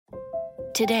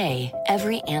Today,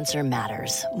 every answer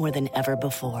matters more than ever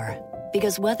before.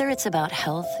 Because whether it's about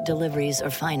health, deliveries, or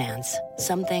finance,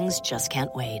 some things just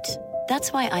can't wait.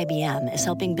 That's why IBM is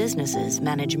helping businesses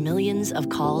manage millions of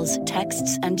calls,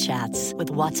 texts, and chats with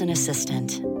Watson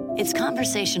Assistant. It's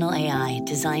conversational AI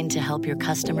designed to help your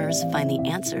customers find the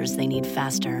answers they need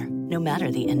faster, no matter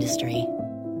the industry.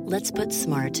 Let's put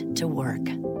smart to work.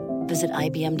 Visit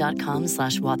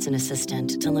IBM.com/Watson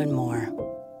Assistant to learn more.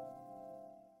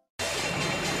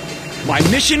 My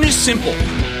mission is simple,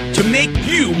 to make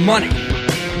you money.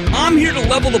 I'm here to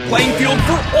level the playing field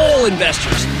for all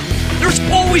investors. There's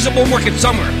always a bull market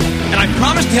somewhere, and I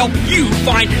promise to help you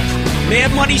find it.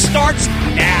 Mad Money starts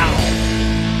now.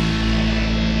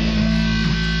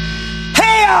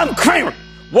 Hey, I'm Cramer.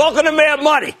 Welcome to Mad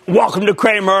Money. Welcome to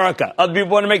Cramerica. Other people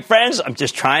want to make friends? I'm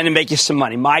just trying to make you some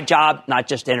money. My job, not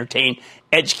just entertain,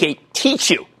 educate, teach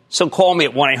you. So call me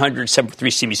at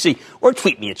 1-800-743-CNBC or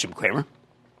tweet me at Jim Cramer.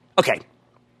 Okay,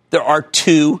 there are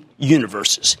two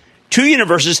universes,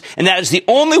 and that is the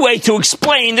only way to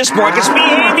explain this market's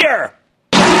behavior.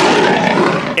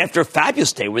 After a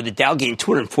fabulous day where the Dow gained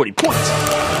 240 points,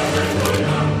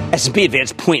 S&P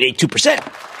advanced 0.82%,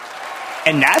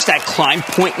 and NASDAQ climbed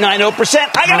 0.90%.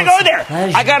 I got to go there.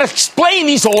 I got to explain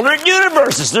these alternate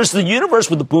universes. There's the universe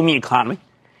with the booming economy,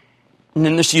 and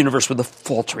then there's the universe with the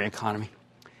faltering economy.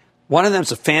 One of them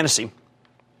is a fantasy.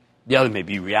 The other may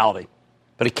be reality.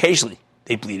 But occasionally,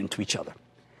 they bleed into each other.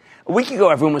 A week ago,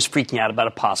 everyone was freaking out about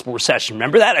a possible recession.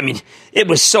 Remember that? I mean, it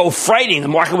was so frightening. The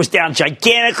market was down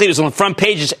gigantically. It was on the front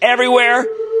pages everywhere.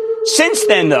 Since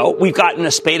then, though, we've gotten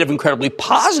a spate of incredibly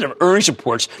positive earnings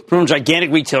reports from gigantic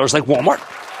retailers like Walmart,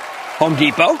 Home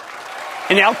Depot,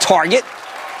 and now Target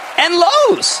and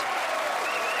Lowe's.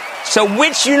 So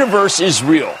which universe is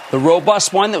real? The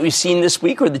robust one that we've seen this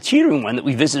week or the teetering one that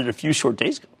we visited a few short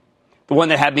days ago? The one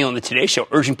that had me on the Today Show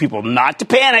urging people not to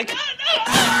panic.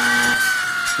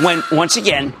 When, once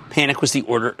again, panic was the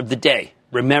order of the day.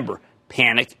 Remember,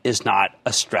 panic is not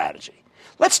a strategy.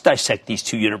 Let's dissect these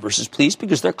two universes, please,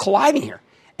 because they're colliding here.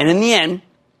 And in the end,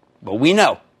 well, we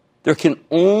know there can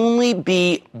only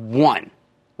be one,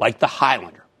 like the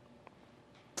Highlander.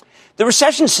 The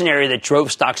recession scenario that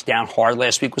drove stocks down hard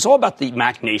last week was all about the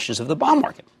machinations of the bond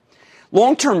market.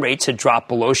 Long-term rates had dropped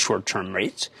below short-term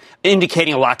rates,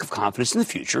 indicating a lack of confidence in the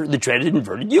future, the dreaded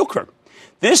inverted yield curve.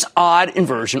 This odd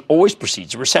inversion always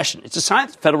precedes a recession. It's a sign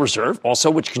that the Federal Reserve, also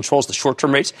which controls the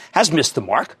short-term rates, has missed the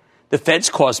mark. The Fed's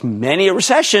caused many a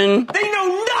recession. They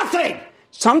know nothing!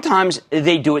 Sometimes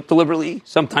they do it deliberately.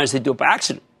 Sometimes they do it by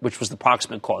accident, which was the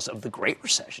proximate cause of the Great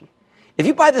Recession. If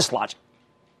you buy this logic,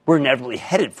 we're inevitably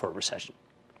headed for a recession.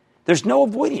 There's no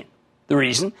avoiding it. The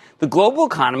reason? The global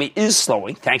economy is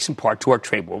slowing, thanks in part to our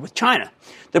trade war with China.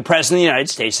 The President of the United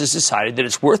States has decided that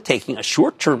it's worth taking a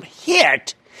short-term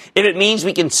hit if it means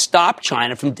we can stop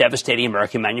China from devastating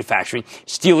American manufacturing,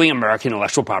 stealing American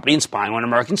intellectual property, and spying on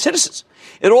American citizens.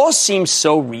 It all seems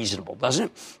so reasonable, doesn't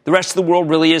it? The rest of the world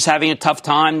really is having a tough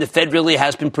time. The Fed really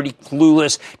has been pretty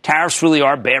clueless. Tariffs really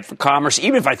are bad for commerce,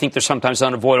 even if I think they're sometimes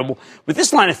unavoidable. With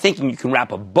this line of thinking, you can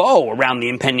wrap a bow around the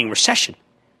impending recession.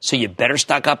 So you better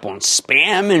stock up on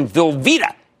Spam and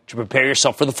Velveeta to prepare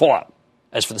yourself for the fallout.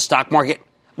 As for the stock market,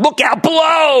 look out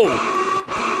below!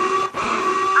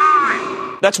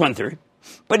 That's one theory.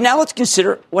 But now let's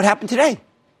consider what happened today,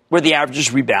 where the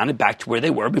averages rebounded back to where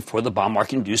they were before the bond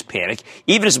market induced panic,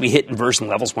 even as we hit inversion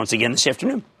levels once again this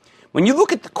afternoon. When you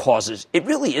look at the causes, it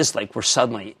really is like we're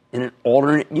suddenly in an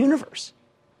alternate universe.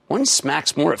 One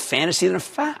smacks more of fantasy than a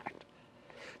fact.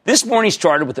 This morning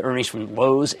started with the earnings from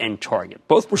Lowe's and Target.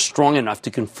 Both were strong enough to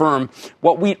confirm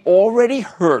what we'd already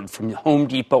heard from Home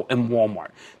Depot and Walmart.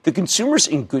 The consumer's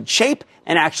in good shape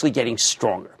and actually getting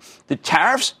stronger. The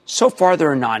tariffs, so far,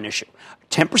 they're a non-issue. A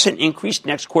 10% increase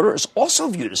next quarter is also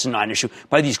viewed as a non-issue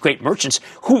by these great merchants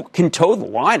who can toe the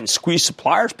line and squeeze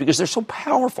suppliers because they're so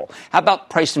powerful. How about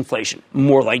price inflation?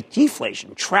 More like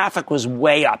deflation. Traffic was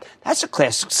way up. That's a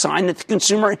classic sign that the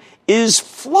consumer is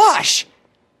flush.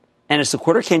 And as the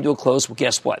quarter came to a close, well,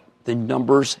 guess what? The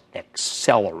numbers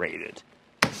accelerated.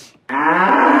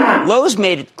 Lowe's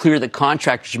made it clear that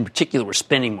contractors in particular were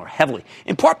spending more heavily,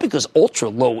 in part because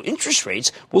ultra-low interest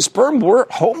rates will spur more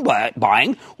home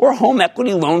buying or home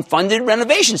equity loan-funded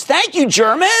renovations. Thank you,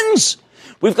 Germans!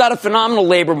 We've got a phenomenal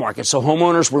labor market, so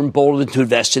homeowners were emboldened to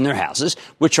invest in their houses,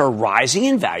 which are rising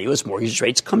in value as mortgage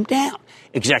rates come down.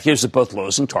 Executives at both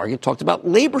Lowe's and Target talked about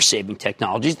labor-saving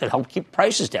technologies that help keep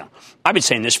prices down. I've been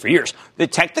saying this for years. The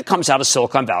tech that comes out of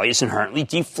Silicon Valley is inherently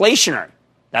deflationary.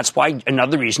 That's why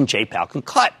another reason Jay Powell can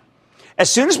cut. As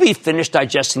soon as we finished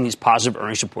digesting these positive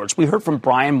earnings reports, we heard from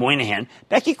Brian Moynihan.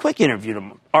 Becky Quick interviewed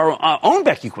him. Our own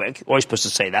Becky Quick, always supposed to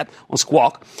say that on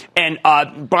Squawk. And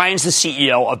Brian's the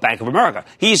CEO of Bank of America.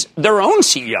 He's their own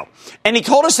CEO. And he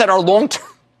told us that our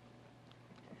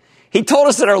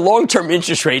long-term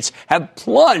interest rates have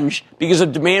plunged because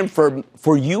of demand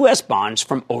for U.S. bonds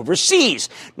from overseas,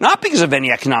 not because of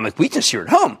any economic weakness here at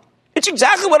home. It's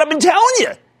exactly what I've been telling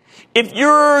you. If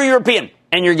you're European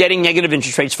and you're getting negative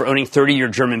interest rates for owning 30-year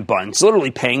German bonds,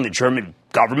 literally paying the German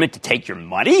government to take your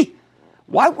money,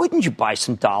 why wouldn't you buy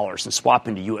some dollars and swap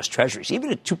into U.S. Treasuries? Even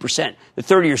at 2%, the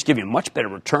 30 years give you a much better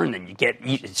return than you get,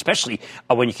 especially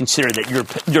when you consider that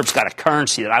Europe's got a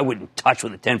currency that I wouldn't touch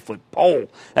with a 10-foot pole.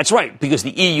 That's right, because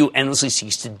the EU endlessly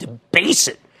seeks to debase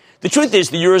it. The truth is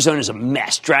the Eurozone is a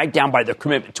mess, dragged down by their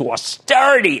commitment to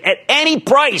austerity at any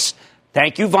price.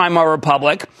 Thank you, Weimar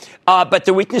Republic. But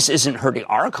their weakness isn't hurting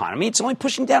our economy. It's only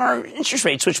pushing down our interest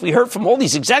rates, which we heard from all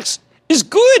these execs is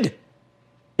good.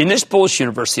 In this bullish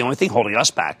universe, the only thing holding us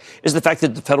back is the fact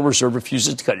that the Federal Reserve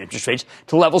refuses to cut interest rates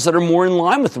to levels that are more in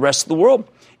line with the rest of the world.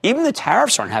 Even the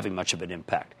tariffs aren't having much of an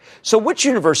impact. So which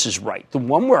universe is right? The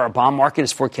one where our bond market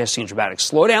is forecasting a dramatic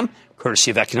slowdown,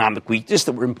 courtesy of economic weakness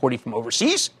that we're importing from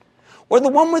overseas? Or the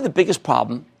one where the biggest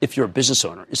problem, if you're a business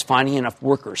owner, is finding enough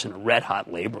workers in a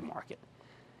red-hot labor market?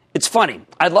 It's funny.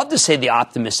 I'd love to say the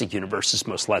optimistic universe is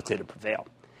most likely to prevail.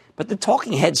 But the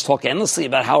talking heads talk endlessly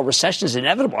about how a recession is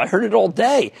inevitable. I heard it all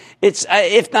day. It's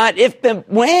if not if, then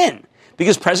when?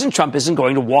 Because President Trump isn't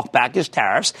going to walk back his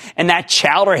tariffs. And that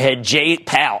chowderhead, Jay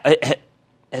Powell,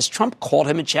 has Trump called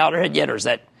him a chowderhead yet, or is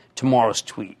that tomorrow's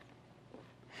tweet?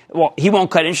 Well, he won't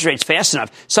cut interest rates fast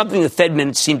enough, something the Fed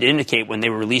minutes seemed to indicate when they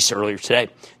were released earlier today.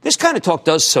 This kind of talk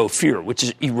does sow fear, which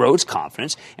erodes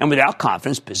confidence. And without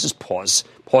confidence, business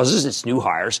pauses its new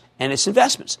hires and its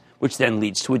investments, which then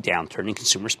leads to a downturn in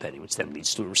consumer spending, which then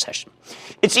leads to a recession.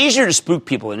 It's easier to spook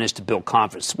people than it is to build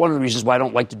confidence. It's one of the reasons why I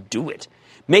don't like to do it.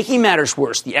 Making matters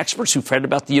worse, the experts who fret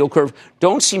about the yield curve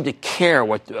don't seem to care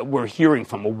what we're hearing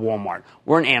from a Walmart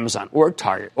or an Amazon or a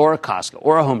Target or a Costco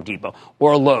or a Home Depot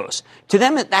or a Lowe's. To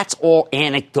them, that's all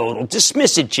anecdotal.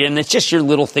 Dismiss it, Jim. That's just your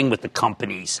little thing with the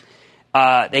companies.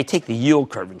 They take the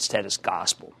yield curve instead as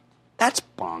gospel. That's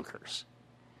bonkers.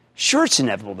 Sure, it's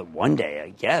inevitable that one day, I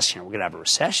guess, we're going to have a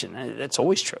recession. That's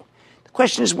always true. The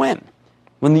question is when.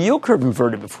 When the yield curve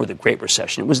inverted before the Great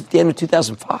Recession, it was at the end of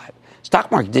 2005.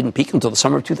 Stock market didn't peak until the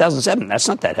summer of 2007. That's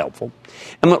not that helpful.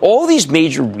 And when all these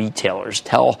major retailers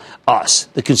tell us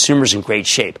the consumer's in great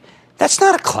shape, that's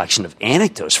not a collection of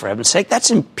anecdotes, for heaven's sake.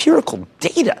 That's empirical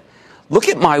data. Look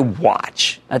at my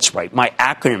watch. That's right, my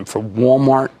acronym for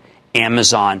Walmart,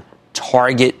 Amazon,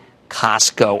 Target,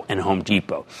 Costco, and Home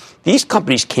Depot. These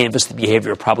companies canvass the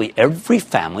behavior of probably every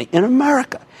family in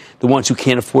America. The ones who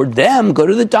can't afford them go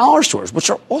to the dollar stores, which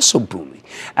are also booming.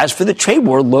 As for the trade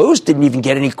war, Lowe's didn't even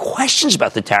get any questions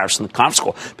about the tariffs in the conference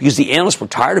call because the analysts were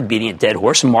tired of beating a dead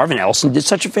horse, and Marvin Ellison did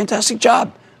such a fantastic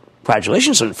job.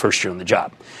 Congratulations on the first year on the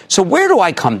job. So where do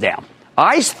I come down?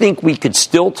 I think we could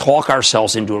still talk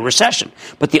ourselves into a recession,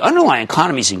 but the underlying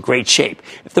economy is in great shape.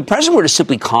 If the president were to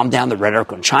simply calm down the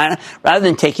rhetoric on China, rather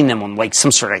than taking them on like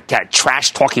some sort of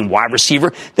trash-talking wide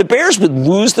receiver, the bears would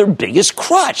lose their biggest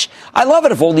crutch. I love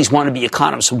it if all these wannabe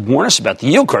economists who warn us about the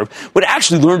yield curve would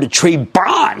actually learn to trade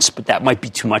bonds, but that might be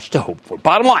too much to hope for.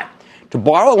 Bottom line, to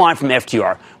borrow a line from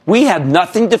FTR, we have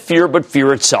nothing to fear but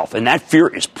fear itself, and that fear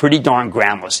is pretty darn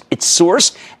groundless. Its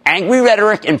source, angry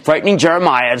rhetoric and frightening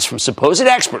jeremiads from supposed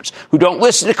experts who don't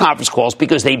listen to conference calls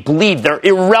because they believe they're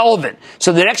irrelevant.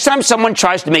 So the next time someone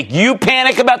tries to make you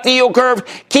panic about the yield curve,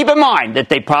 keep in mind that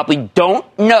they probably don't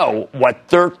know what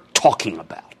they're talking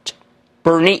about.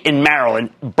 Bernie in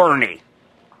Maryland. Bernie.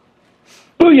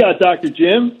 Booyah, Dr.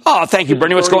 Jim. Oh, thank you,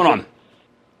 Bernie. What's going on?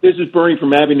 This is Bernie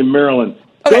from Abingdon, Maryland.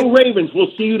 Okay. Go Ravens.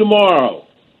 We'll see you tomorrow.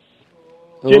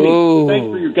 Jimmy, Ooh. thanks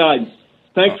for your guidance.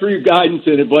 Thanks for your guidance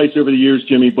and advice over the years,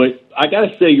 Jimmy. But I got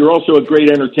to say, you're also a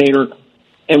great entertainer.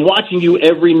 And watching you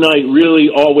every night really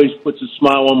always puts a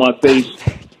smile on my face.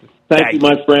 Thank you,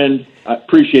 my friend. I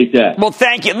appreciate that. Well,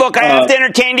 thank you. Look, I have to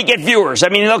entertain to get viewers. I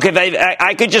mean, look, if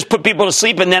I could just put people to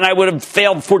sleep and then I would have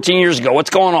failed 14 years ago.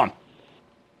 What's going on?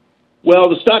 Well,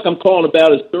 the stock I'm calling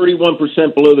about is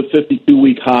 31% below the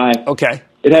 52-week high. Okay.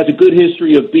 It has a good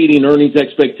history of beating earnings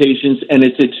expectations, and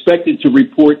it's expected to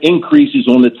report increases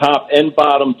on the top and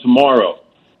bottom tomorrow.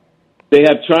 They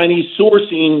have Chinese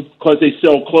sourcing because they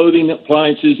sell clothing,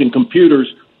 appliances, and computers.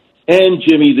 And,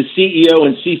 Jimmy, the CEO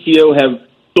and CCO have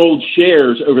sold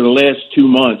shares over the last 2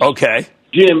 months. Okay.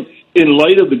 Jim, in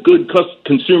light of the good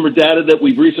consumer data that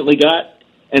we've recently got,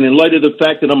 and in light of the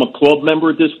fact that I'm a club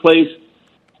member at this place,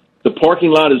 The parking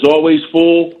lot is always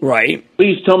full. Right.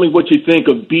 Please tell me what you think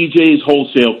of BJ's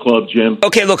Wholesale Club, Jim.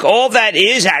 Okay, look, all that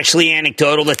is actually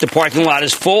anecdotal, that the parking lot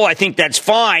is full. I think that's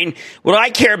fine. What I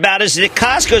care about is that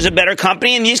Costco is a better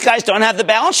company, and these guys don't have the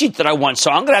balance sheet that I want. So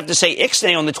I'm going to have to say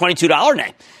Ixnay on the $22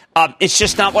 name. It's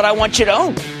just not what I want you to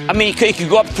own. I mean, it could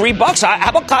go up $3. How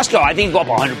about Costco? I think it could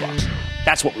go up $100.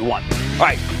 That's what we want. All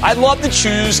right, I'd love to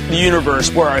choose the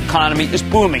universe where our economy is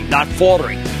booming, not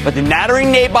faltering. But the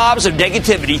nattering nabobs of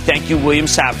negativity, thank you, William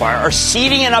Safire, are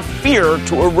seeding enough fear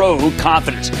to erode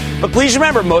confidence. But please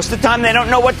remember, most of the time they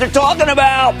don't know what they're talking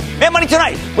about. Mad Money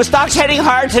tonight. With stocks heading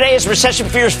higher today as recession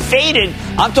fears faded,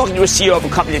 I'm talking to a CEO of a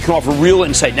company that can offer real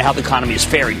insight into how the economy is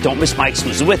faring. Don't miss my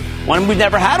exclusive with one we've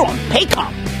never had on,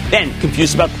 Paycom. Then,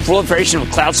 confused about the proliferation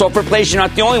of cloud software plays? You're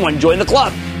not the only one. Join the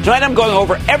club. Tonight I'm going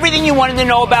over everything you wanted to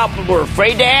know about, but were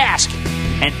afraid to ask.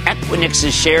 And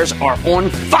Equinix's shares are on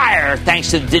fire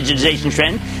thanks to the digitization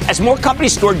trend. As more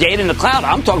companies store data in the cloud,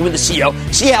 I'm talking with the CEO,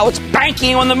 see how it's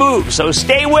banking on the move. So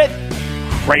stay with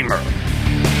Cramer.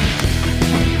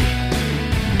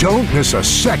 Don't miss a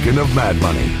second of Mad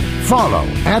Money. Follow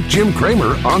 @Jim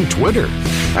Cramer on Twitter.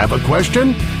 Have a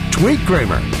question? Tweet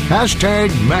Cramer.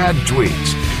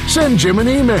 #MadTweets. Send Jim an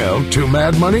email to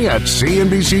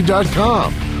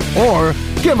madmoney@cnbc.com or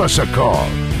give us a call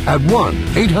at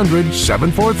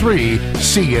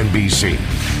 1-800-743-CNBC.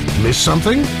 Miss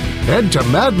something? Head to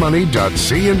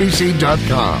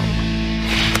madmoney.cnbc.com.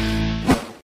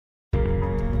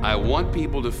 I want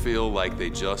people to feel like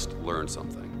they just learned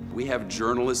something. We have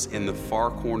journalists in the far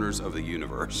corners of the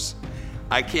universe.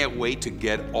 I can't wait to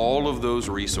get all of those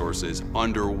resources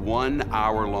under 1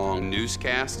 hour-long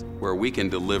newscast where we can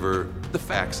deliver the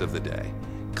facts of the day,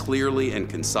 clearly and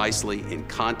concisely, in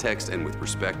context and with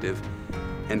perspective,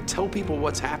 and tell people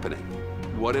what's happening,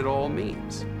 what it all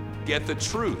means. Get the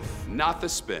truth, not the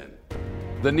spin.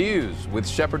 The News with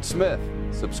Shepard Smith.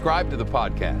 Subscribe to the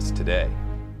podcast today.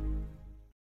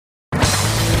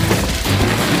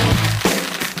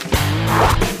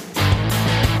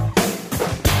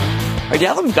 Right,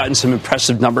 now that we've gotten some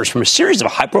impressive numbers from a series of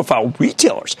high-profile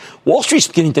retailers, Wall Street's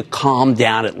beginning to calm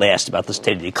down at last about the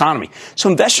state of the economy. So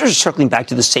investors are circling back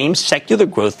to the same secular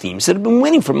growth themes that have been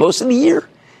winning for most of the year.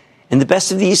 And the best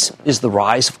of these is the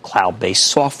rise of cloud-based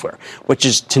software, which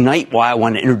is tonight why I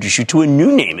want to introduce you to a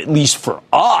new name, at least for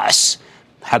us.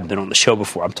 Haven't been on the show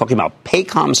before. I'm talking about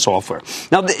Paycom Software.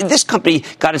 Now, this company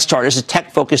got its start as a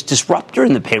tech-focused disruptor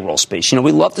in the payroll space. You know,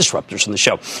 we love disruptors on the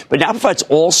show. But now provides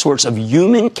all sorts of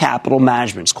human capital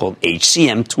management. It's called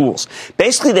HCM tools.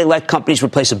 Basically, they let companies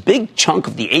replace a big chunk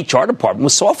of the HR department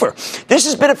with software. This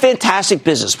has been a fantastic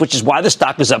business, which is why the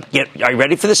stock is up. Are you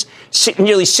ready for this?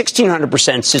 Nearly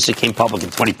 1,600% since it came public in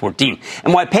 2014.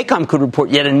 And why Paycom could report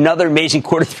yet another amazing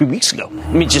quarter 3 weeks ago.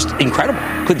 I mean, just incredible.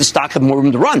 Could the stock have more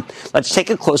room to run? Let's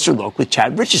take a closer look with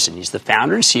Chad Richardson. He's the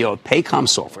founder and CEO of Paycom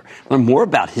Software. Learn more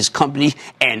about his company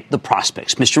and the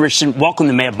prospects. Mr. Richardson, welcome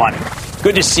to Mad Money.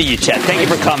 Good to see you, Chad. Thank you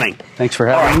for coming. Thanks for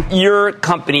having me. Your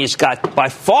company's got by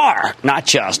far, not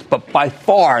just, but by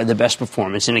far the best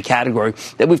performance in a category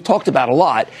that we've talked about a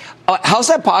lot. How's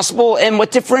that possible, and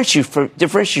what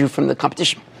differentiates you from the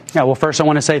competition? Yeah, well, first I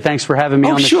want to say thanks for having me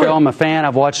on the show. I'm a fan.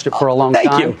 I've watched it for a long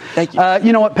time. Thank you.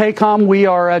 You know, at Paycom, we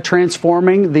are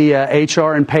transforming the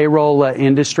HR and payroll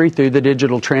industry through the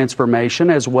digital transformation,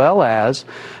 as well as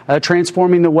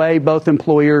transforming the way both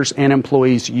employers and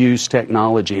employees use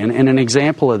technology. And an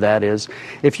example of that is,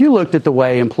 if you looked at the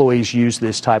way employees use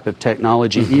this type of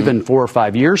technology even 4 or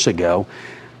 5 years ago,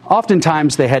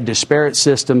 oftentimes they had disparate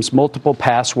systems, multiple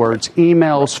passwords,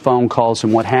 emails, phone calls,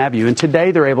 and what have you. And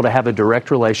today they're able to have a direct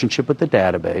relationship with the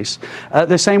database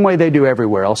the same way they do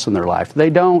everywhere else in their life. They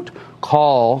don't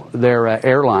call their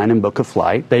airline and book a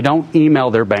flight. They don't email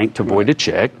their bank to void a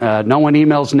check. No one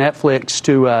emails Netflix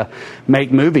to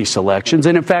make movie selections.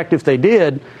 And in fact, if they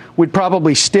did, we'd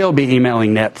probably still be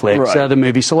emailing Netflix the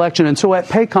movie selection. And so at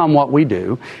Paycom, what we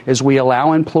do is we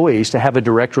allow employees to have a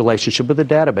direct relationship with the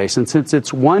database. And since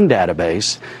it's one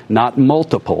database, not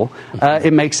multiple,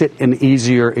 it makes it an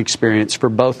easier experience for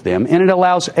both of them. And it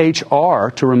allows HR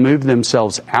to remove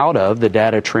themselves out of the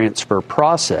data transfer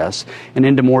process and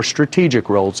into more strategic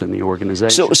roles in the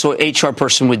organization. So HR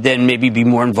person would then maybe be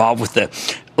more involved with the,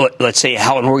 let's say,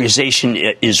 how an organization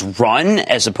is run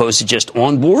as opposed to just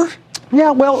on board?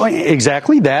 Yeah, well,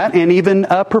 exactly that, and even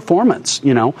performance,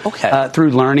 you know,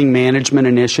 through learning management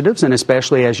initiatives, and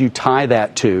especially as you tie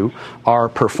that to our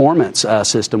performance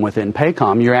system within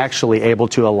Paycom, you're actually able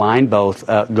to align both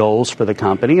goals for the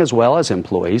company as well as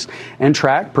employees and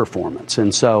track performance.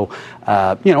 And so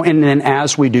And then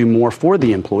as we do more for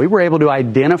the employee, we're able to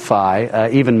identify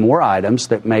even more items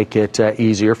that make it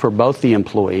easier for both the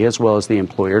employee as well as the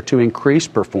employer to increase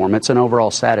performance and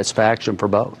overall satisfaction for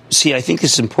both. See, I think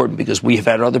this is important because we have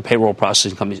had other payroll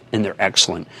processing companies, and they're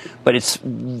excellent, but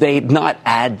they've not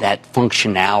add that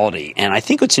functionality. And I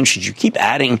think what's interesting, you keep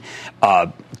adding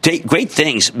great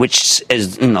things, which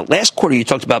as in the last quarter you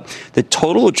talked about the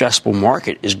total addressable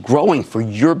market is growing for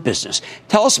your business.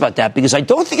 Tell us about that, because I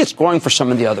don't think it's growing for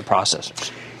some of the other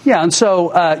processors. Yeah, and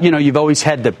so, you've always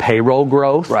had the payroll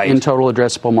growth in total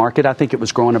addressable market. I think it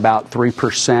was growing about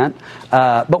 3%.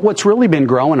 But what's really been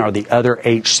growing are the other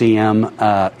HCM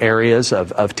areas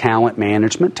of talent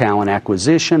management, talent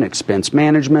acquisition, expense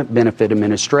management, benefit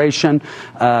administration,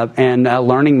 and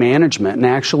learning management. And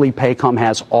actually, Paycom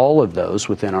has all of those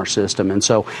within our system. And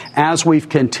so as we've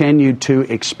continued to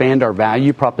expand our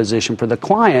value proposition for the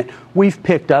client, we've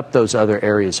picked up those other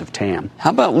areas of TAM. How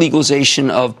about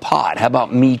legalization of POD? How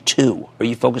about Me Too? Are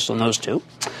you focused on those too?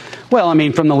 Well, I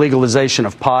mean, from the legalization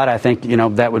of POD, I think,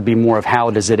 that would be more of how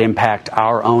does it impact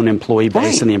our own employee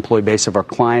base and the employee base of our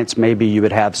clients. Maybe you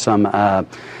would have some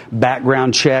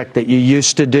background check that you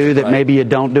used to do that maybe you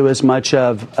don't do as much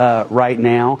of right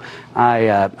now.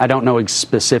 I don't know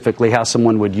specifically how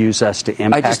someone would use us to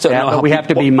impact that, but we have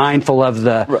to be mindful of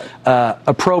the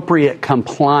appropriate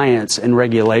compliance and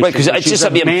regulation. Right, because it's just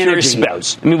something I'm curious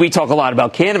about. I mean, we talk a lot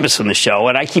about cannabis on the show,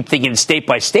 and I keep thinking state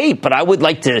by state, but I would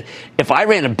like to, if I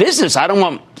ran a business, I don't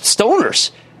want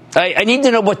stoners. I need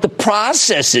to know what the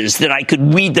process is that I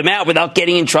could weed them out without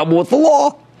getting in trouble with the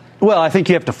law. Well, I think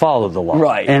you have to follow the law.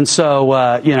 Right. And so,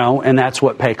 and that's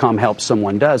what Paycom helps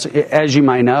someone does. As you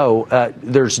might know,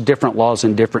 there's different laws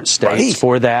in different states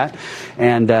for that.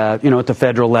 And, at the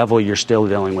federal level, you're still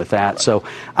dealing with that. So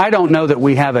I don't know that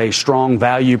we have a strong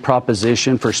value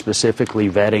proposition for specifically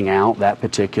vetting out that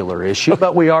particular issue.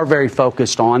 But we are very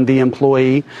focused on the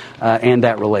employee and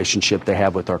that relationship they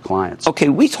have with our clients. Okay,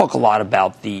 we talk a lot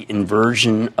about the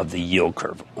inversion of the yield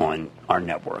curve on our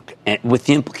network, and with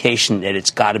the implication that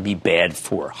it's got to be bad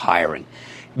for hiring.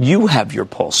 You have your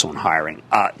pulse on hiring.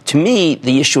 To me,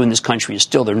 the issue in this country is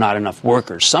still there are not enough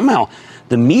workers. Somehow,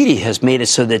 the media has made it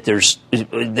so that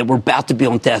that we're about to be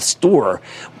on death's door.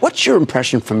 What's your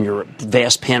impression from your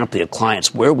vast panoply of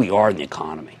clients where we are in the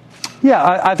economy?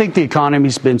 Yeah, I think the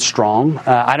economy's been strong.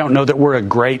 I don't know that we're a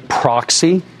great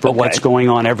proxy for what's going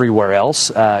on everywhere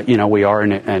else. We are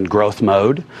in growth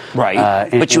mode. Right.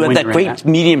 But you have that great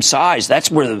medium size. That's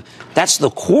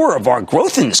the core of our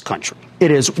growth in this country.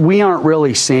 It is. We aren't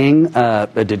really seeing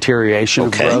a deterioration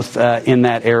of growth in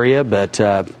that area, but,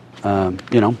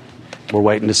 we're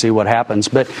waiting to see what happens.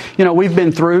 But, we've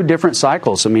been through different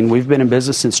cycles. I mean, we've been in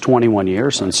business since 21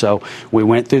 years. And so we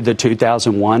went through the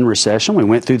 2001 recession. We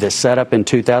went through the setup in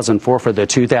 2004 for the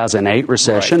 2008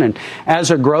 recession. And as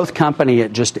a growth company,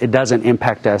 it doesn't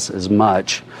impact us as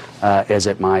much as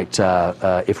it might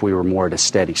if we were more at a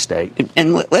steady state.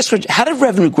 And last question, how did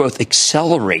revenue growth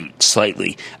accelerate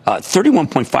slightly?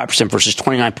 31.5% versus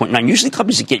 29.9%. Usually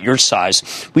companies that get your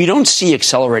size, we don't see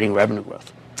accelerating revenue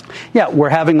growth. Yeah, we're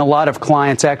having a lot of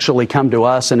clients actually come to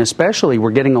us, and especially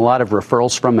we're getting a lot of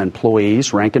referrals from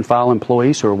employees, rank and file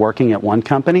employees who are working at one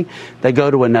company. They go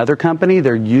to another company.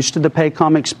 They're used to the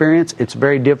Paycom experience. It's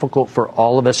very difficult for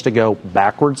all of us to go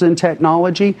backwards in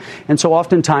technology, and so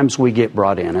oftentimes we get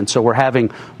brought in. And so we're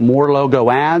having more logo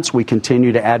ads. We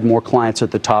continue to add more clients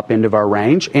at the top end of our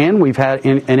range, and we've had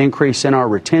an increase in our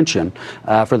retention.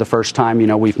 For the first time,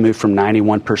 we've moved from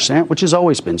 91%, which has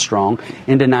always been strong,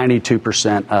 into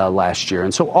 92% last year.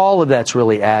 And so all of that's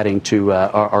really adding to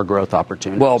our growth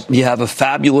opportunities. Well, you have a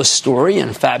fabulous story and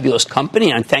a fabulous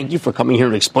company, and thank you for coming here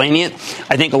and explaining it.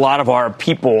 I think a lot of our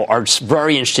people are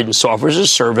very interested in software as a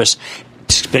service,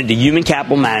 to human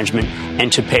capital management,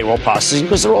 and to payroll processing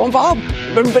because they're all involved.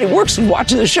 Everybody works and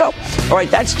watches the show. All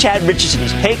right, that's Chad Richardson.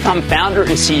 He's Paycom founder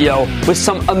and CEO with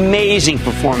some amazing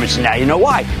performance. And now you know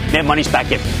why. Mad Money's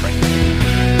back after the break.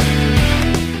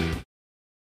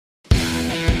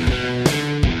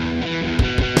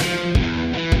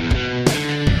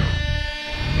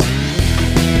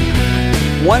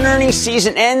 One earnings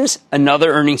season ends,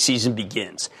 another earnings season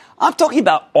begins. I'm talking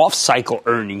about off-cycle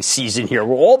earnings season here,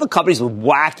 where all the companies with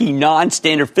wacky,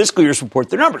 non-standard fiscal years report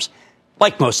their numbers,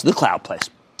 like most of the cloud plays.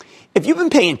 If you've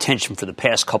been paying attention for the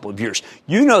past couple of years,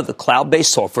 you know the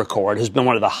cloud-based software cohort has been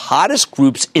one of the hottest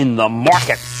groups in the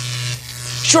market.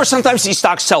 Sure, sometimes these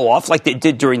stocks sell off like they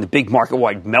did during the big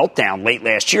market-wide meltdown late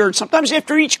last year, and sometimes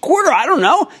after each quarter, I don't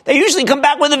know. They usually come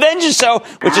back with a vengeance,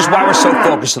 which is why we're so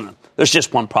focused on them. There's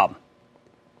just one problem.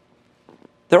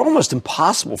 They're almost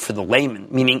impossible for the layman,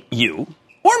 meaning you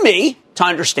or me, to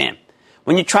understand.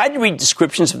 When you try to read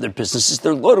descriptions of their businesses,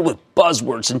 they're loaded with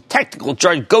buzzwords and technical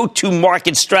jargon,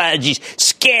 go-to-market strategies,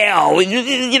 scale,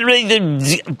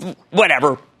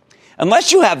 whatever.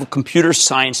 Unless you have a computer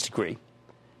science degree,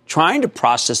 trying to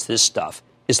process this stuff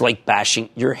is like bashing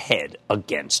your head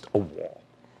against a wall.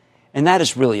 And that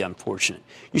is really unfortunate.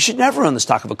 You should never own the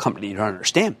stock of a company you don't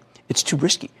understand. It's too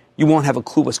risky. You won't have a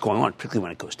clue what's going on, particularly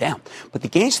when it goes down. But the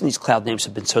gains in these cloud names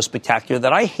have been so spectacular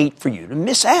that I hate for you to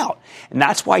miss out. And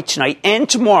that's why tonight and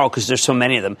tomorrow, because there's so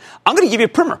many of them, I'm going to give you a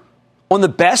primer on the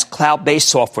best cloud-based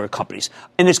software companies.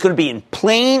 And it's going to be in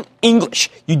plain English.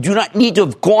 You do not need to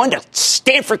have gone to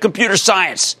Stanford Computer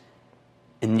Science.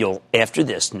 And you'll, after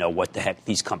this, know what the heck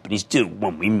these companies do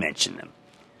when we mention them.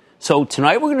 So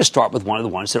tonight we're going to start with one of the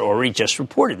ones that already just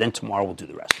reported. Then tomorrow we'll do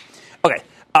the rest. Okay,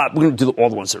 we're going to do all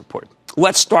the ones that reported.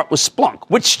 Let's start with Splunk,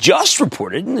 which just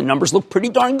reported, and the numbers look pretty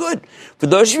darn good. For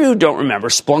those of you who don't remember,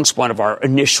 Splunk's one of our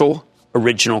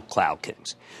original cloud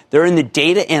kings. They're in the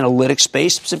data analytics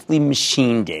space, specifically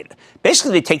machine data.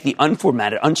 Basically, they take the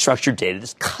unformatted, unstructured data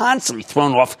that's constantly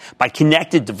thrown off by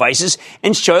connected devices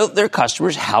and show their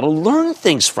customers how to learn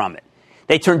things from it.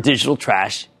 They turn digital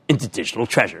trash into digital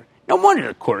treasure. No wonder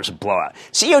the quarter's a blowout.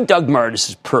 CEO Doug Murray is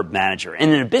his perb manager.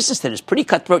 And in a business that is pretty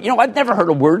cutthroat, I've never heard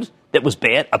a word that was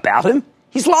bad about him.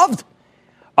 He's loved.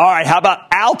 All right, how about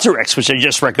Alteryx, which I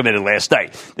just recommended last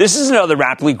night? This is another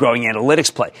rapidly growing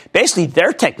analytics play. Basically,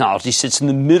 their technology sits in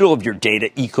the middle of your data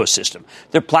ecosystem.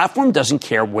 Their platform doesn't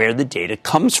care where the data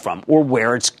comes from or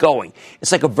where it's going.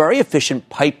 It's like a very efficient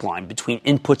pipeline between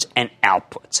inputs and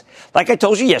outputs. Like I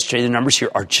told you yesterday, the numbers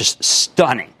here are just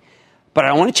stunning. But I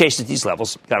don't want to chase at these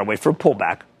levels. Got to wait for a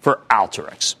pullback for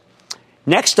Alteryx.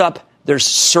 Next up, there's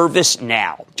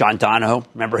ServiceNow. John Donahoe,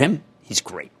 remember him? He's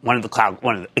great.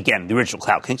 The original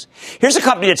cloud kings. Here's a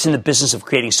company that's in the business of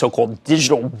creating so-called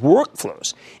digital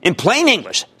workflows. In plain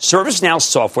English, ServiceNow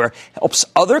software helps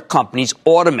other companies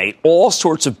automate all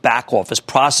sorts of back-office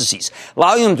processes,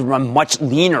 allowing them to run much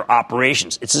leaner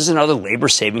operations. This is another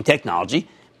labor-saving technology.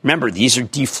 Remember, these are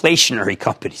deflationary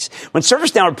companies. When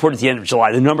ServiceNow reported at the end of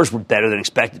July, the numbers were better than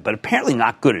expected, but apparently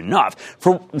not good enough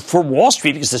for Wall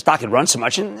Street because the stock had run so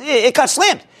much and it got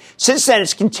slammed. Since then,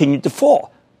 it's continued to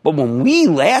fall. But when we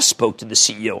last spoke to the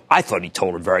CEO, I thought he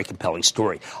told a very compelling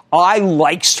story. I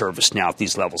like ServiceNow at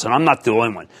these levels, and I'm not the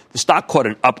only one. The stock caught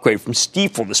an upgrade from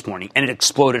Stifel this morning, and it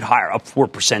exploded higher, up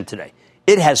 4% today.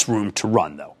 It has room to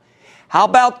run, though. How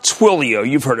about Twilio?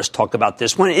 You've heard us talk about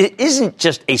this one. It isn't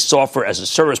just a software as a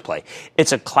service play.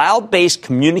 It's a cloud-based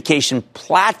communication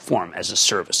platform as a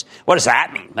service. What does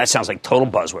that mean? That sounds like total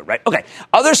buzzword, right? Okay.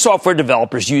 Other software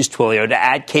developers use Twilio to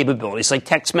add capabilities like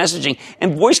text messaging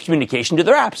and voice communication to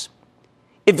their apps.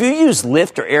 If you use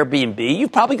Lyft or Airbnb,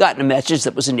 you've probably gotten a message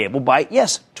that was enabled by,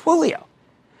 yes, Twilio.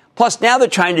 Plus, now they're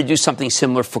trying to do something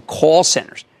similar for call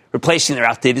centers, replacing their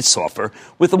outdated software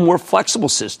with a more flexible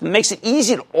system that makes it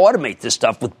easy to automate this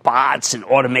stuff with bots and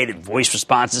automated voice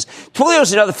responses. Twilio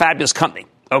is another fabulous company,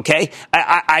 okay?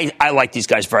 I like these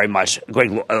guys very much.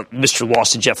 Mr.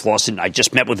 Lawson, Jeff Lawson, I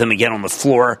just met with him again on the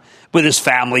floor with his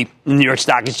family in the New York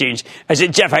Stock Exchange. I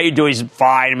said, Jeff, how you doing? He's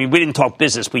fine. I mean, we didn't talk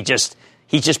business.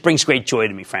 He just brings great joy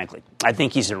to me, frankly. I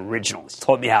think he's an original. He's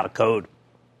taught me how to code.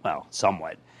 Well,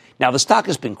 somewhat. Now, the stock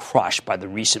has been crushed by the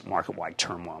recent market-wide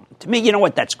turmoil. To me, you know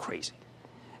what? That's crazy.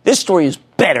 This story is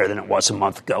better than it was a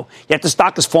month ago, yet the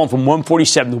stock has fallen from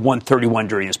 147 to 131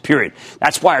 during this period.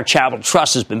 That's why our Charitable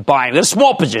Trust has been buying. It's a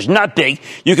small position, not big.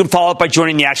 You can follow up by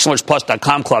joining the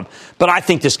ActionAlertsPlus.com club, but I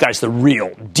think this guy's the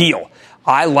real deal.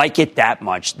 I like it that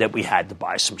much that we had to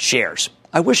buy some shares.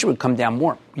 I wish it would come down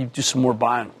more. We'd do some more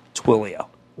buying. Twilio.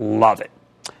 Love it.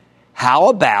 How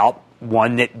about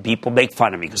one that people make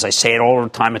fun of me because I say it all the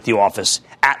time at the office,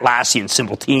 Atlassian,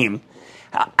 symbol team.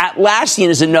 Atlassian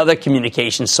is another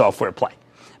communication software play.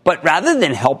 But rather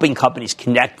than helping companies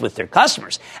connect with their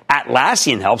customers,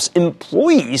 Atlassian helps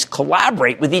employees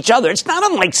collaborate with each other. It's not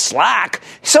unlike Slack.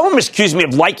 Someone accused me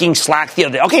of liking Slack the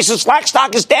other day. Okay, so Slack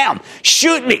stock is down.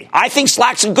 Shoot me. I think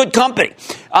Slack's a good company.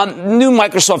 New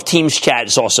Microsoft Teams chat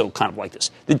is also kind of like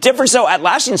this. The difference, though,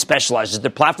 Atlassian specializes.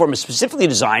 Their platform is specifically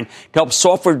designed to help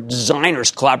software designers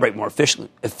collaborate more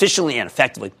efficiently and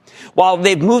effectively. While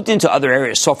they've moved into other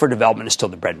areas, software development is still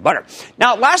the bread and butter.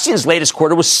 Now, Atlassian's latest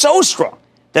quarter was so strong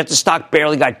that the stock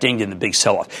barely got dinged in the big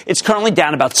sell-off. It's currently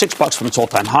down about $6 from its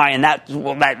all-time high, and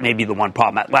that may be the one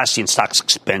problem. Atlassian stock's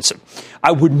expensive.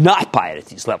 I would not buy it at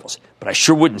these levels, but I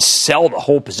sure wouldn't sell the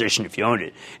whole position if you owned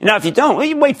it. And now, if you don't, well,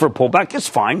 you wait for a pullback. It's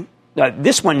fine.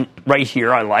 This one right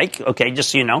here I like. Okay, just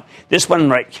so you know. This one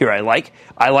right here I like.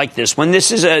 I like this one.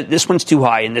 This one's too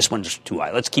high, and this one's too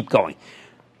high. Let's keep going.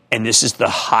 And this is the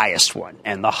highest one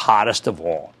and the hottest of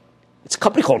all. It's a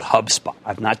company called HubSpot.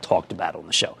 I've not talked about it on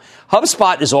the show.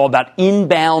 HubSpot is all about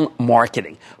inbound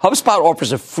marketing. HubSpot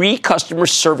offers a free customer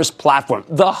service platform,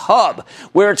 the Hub,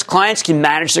 where its clients can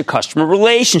manage their customer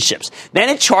relationships. Then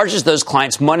it charges those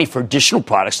clients money for additional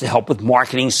products to help with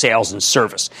marketing, sales, and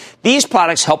service. These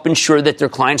products help ensure that their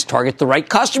clients target the right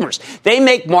customers. They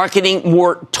make marketing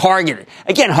more targeted.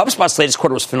 Again, HubSpot's latest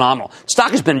quarter was phenomenal.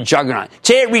 Stock has been a juggernaut.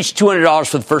 Today it reached $200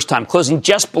 for the first time, closing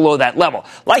just below that level.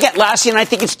 Like Atlassian, I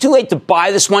think it's too late to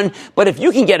buy this one, but if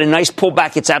you can get a nice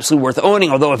pullback, it's absolutely worth owning.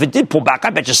 Although if it did pull back, I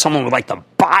bet you someone would like to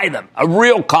buy them. A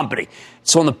real company.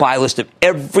 It's on the buy list of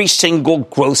every single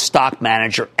growth stock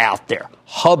manager out there.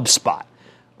 HubSpot.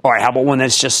 All right, how about one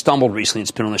that's just stumbled recently?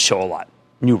 It's been on the show a lot.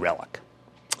 New Relic.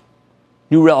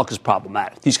 New Relic is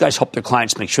problematic. These guys help their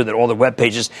clients make sure that all their web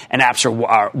pages and apps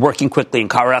are working quickly and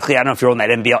correctly. I don't know if you're on that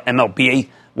MLB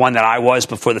one that I was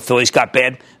before the Phillies got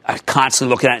bad. I'm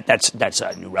constantly looking at it. That's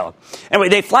a New Relic. Anyway,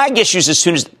 they flag issues as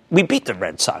soon as we beat the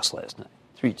Red Sox last night,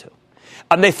 3-2.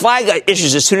 They flag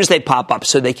issues as soon as they pop up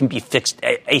so they can be fixed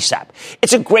ASAP.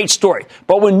 It's a great story.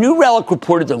 But when New Relic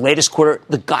reported their latest quarter,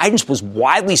 the guidance was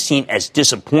widely seen as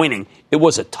disappointing. It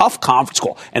was a tough conference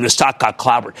call, and the stock got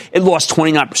clobbered. It lost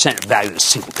 29% of value in a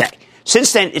single day.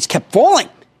 Since then, it's kept falling.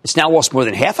 It's now lost more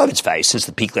than half of its value since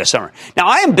the peak last summer. Now,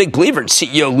 I am a big believer in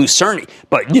CEO Lou Cerny,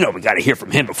 but, we got to hear from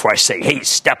him before I say, hey,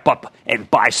 step up and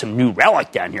buy some New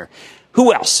Relic down here.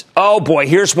 Who else? Oh, boy,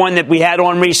 here's one that we had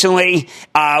on recently.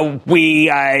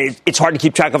 It's hard to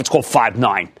keep track of. It's called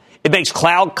Five9. It makes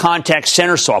cloud contact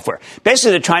center software.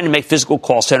 Basically, they're trying to make physical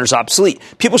call centers obsolete.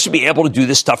 People should be able to do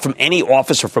this stuff from any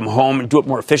office or from home and do it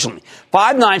more efficiently.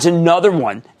 Five9 is another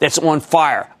one that's on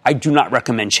fire. I do not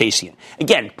recommend chasing it.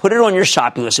 Again, put it on your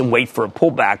shopping list and wait for a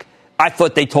pullback. I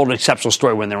thought they told an exceptional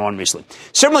story when they were on recently.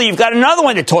 Similarly, you've got another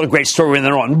one that told a great story when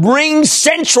they're on, Ring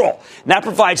Central. And that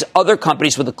provides other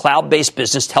companies with a cloud-based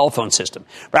business telephone system.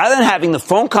 Rather than having the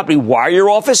phone company wire your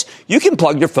office, you can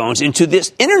plug your phones into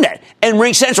this internet. And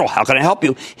Ring Central, how can I help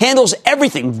you, handles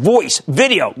everything: voice,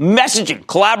 video, messaging,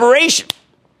 collaboration.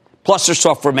 Plus, their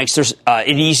software makes it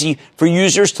easy for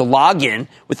users to log in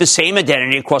with the same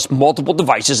identity across multiple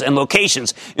devices and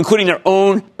locations, including their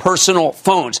own personal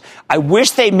phones. I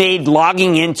wish they made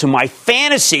logging into my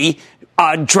fantasy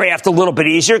draft a little bit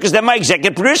easier, because then my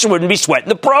executive producer wouldn't be sweating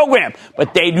the program.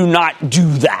 But they do not do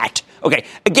that. Okay,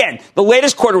 again, the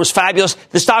latest quarter was fabulous.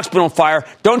 The stock's been on fire.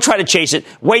 Don't try to chase it.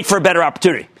 Wait for a better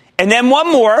opportunity. And then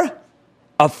one more.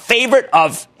 A favorite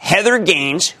of Heather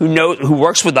Gaines, who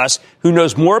works with us, who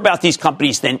knows more about these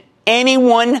companies than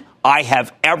anyone I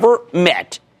have ever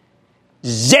met,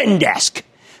 Zendesk.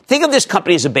 Think of this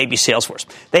company as a baby Salesforce.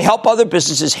 They help other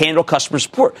businesses handle customer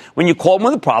support. When you call them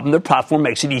with a problem, their platform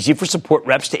makes it easy for support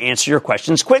reps to answer your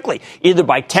questions quickly, either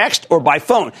by text or by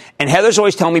phone. And Heather's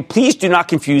always telling me, please do not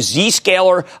confuse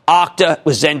Zscaler, Okta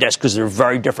with Zendesk, because they're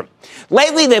very different.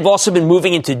 Lately, they've also been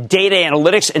moving into data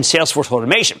analytics and Salesforce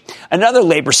automation, another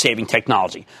labor-saving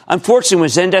technology. Unfortunately, when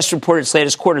Zendesk reported its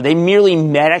latest quarter, they merely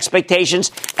met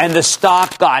expectations, and the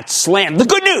stock got slammed. The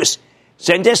good news: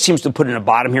 Zendesk seems to put in a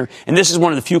bottom here, and this is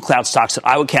one of the few cloud stocks that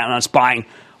I would count on us buying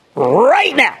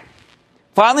right now.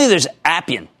 Finally, there's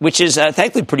Appian, which is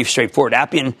thankfully pretty straightforward.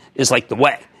 Appian is like the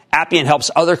way. Appian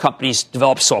helps other companies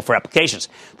develop software applications.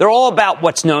 They're all about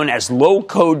what's known as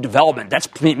low-code development. That's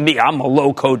me. I'm a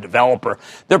low-code developer.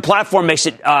 Their platform makes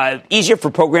it easier for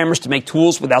programmers to make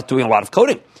tools without doing a lot of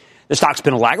coding. The stock's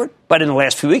been a laggard, but in the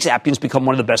last few weeks, Appian's become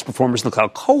one of the best performers in the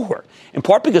cloud cohort, in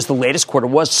part because the latest quarter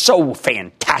was so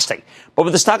fantastic. But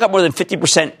with the stock up more than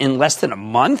 50% in less than a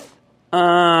month,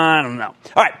 I don't know.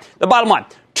 All right, the bottom line.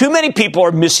 Too many people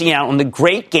are missing out on the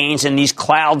great gains in these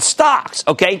cloud stocks,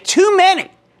 okay? Too many.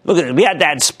 Look at it. We had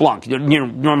that Splunk.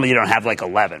 Normally you don't have like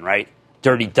 11, right?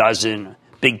 Dirty Dozen,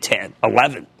 Big 10,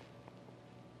 11.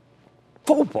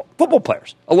 Football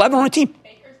players, 11 on a team.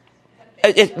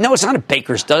 No, it's not a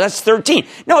baker's dozen. That's 13.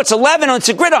 No, it's 11. It's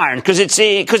a gridiron because it's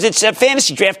a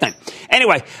fantasy draft night.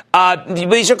 Anyway,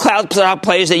 these are cloud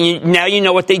plays that now you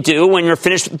know what they do. When you're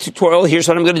finished with the tutorial, here's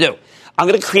what I'm going to do. I'm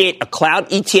going to create a cloud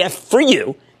ETF for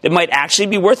you that might actually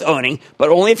be worth owning, but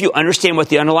only if you understand what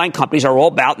the underlying companies are all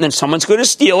about, and then someone's going to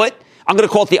steal it. I'm going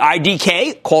to call it the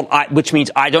IDK, which means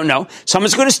I don't know.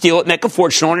 Someone's going to steal it, make a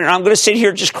fortune on it, and I'm going to sit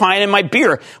here just crying in my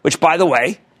beer, which, by the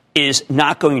way, is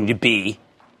not going to be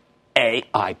a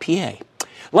IPA.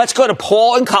 Let's go to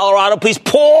Paul in Colorado, please.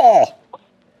 Paul!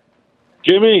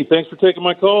 Jimmy, thanks for taking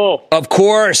my call. Of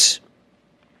course.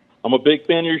 I'm a big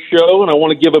fan of your show, and I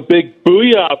want to give a big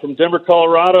booyah from Denver,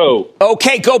 Colorado.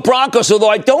 Okay, go Broncos, although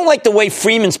I don't like the way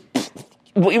Freeman's...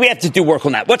 We have to do work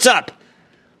on that. What's up?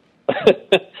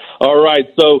 All right,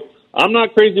 so I'm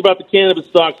not crazy about the cannabis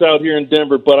stocks out here in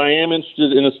Denver, but I am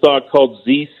interested in a stock called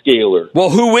Zscaler. Well,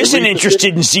 who isn't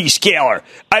interested in Zscaler?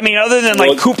 I mean, other than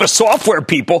like Coupa software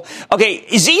people. Okay,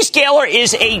 Zscaler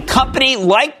is a company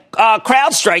like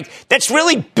CrowdStrike that's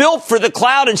really built for the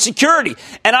cloud and security.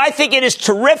 And I think it is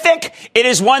terrific. It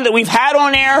is one that we've had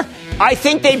on air. I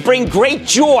think they bring great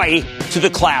joy to the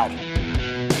cloud.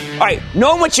 All right,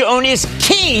 knowing what you own is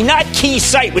key, not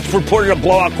Keysight, which reported a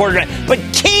blowout quarter, but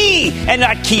key and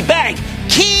not Key Bank.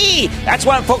 Key! That's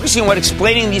why I'm focusing on what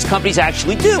explaining these companies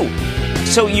actually do,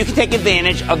 so you can take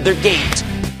advantage of their gains.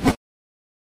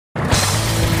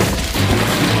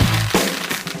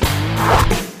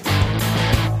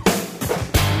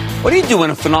 What do you do when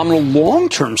a phenomenal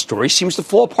long-term story seems to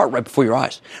fall apart right before your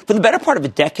eyes? For the better part of a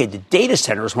decade, the data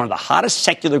center is one of the hottest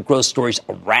secular growth stories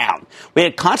around. We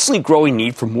had a constantly growing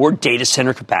need for more data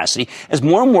center capacity as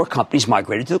more and more companies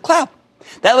migrated to the cloud.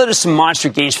 That led to some monster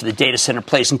gains for the data center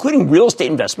plays, including real estate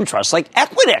investment trusts like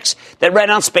Equinix that rent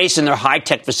out space in their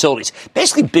high-tech facilities,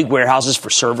 basically big warehouses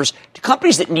for servers, to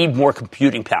companies that need more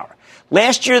computing power.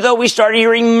 Last year, though, we started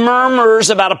hearing murmurs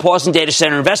about a pause in data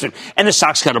center investment, and the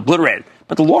stocks got obliterated.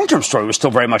 But the long-term story was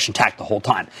still very much intact the whole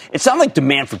time. It's not like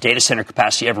demand for data center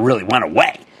capacity ever really went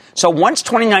away. So once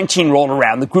 2019 rolled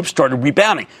around, the group started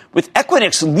rebounding, with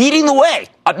Equinix leading the way,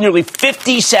 up nearly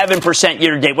 57%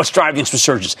 year-to-date. What's driving this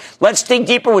resurgence? Let's dig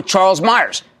deeper with Charles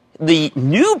Myers, the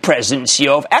new president and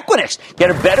CEO of Equinix. Get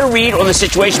a better read on the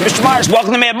situation. Mr. Myers,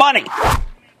 welcome to Mad Money.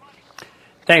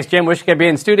 Thanks, Jim. Wish I could be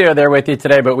in studio there with you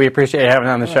today, but we appreciate you having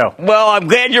on the show. Well, I'm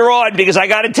glad you're on because I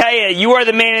got to tell you, you are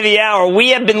the man of the hour. We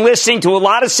have been listening to a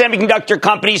lot of semiconductor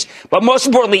companies, but most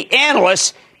importantly,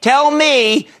 analysts tell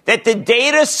me that the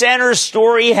data center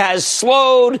story has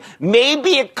slowed.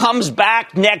 Maybe it comes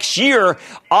back next year.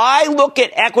 I look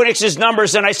at Equinix's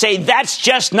numbers and I say that's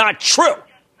just not true.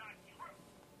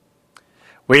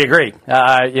 We agree.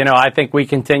 I think we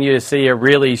continue to see a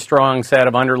really strong set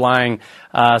of underlying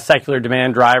secular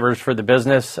demand drivers for the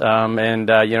business,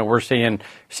 we're seeing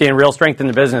real strength in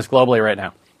the business globally right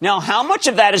now. Now, how much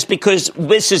of that is because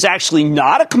this is actually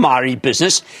not a commodity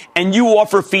business and you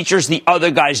offer features the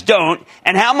other guys don't?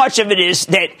 And how much of it is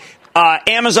that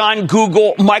Amazon,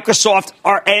 Google, Microsoft,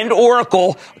 and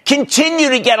Oracle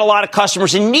continue to get a lot of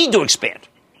customers and need to expand?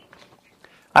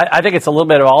 I think it's a little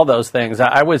bit of all those things.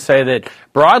 I would say that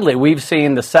broadly, we've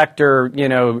seen the sector,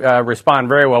 respond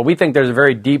very well. We think there's a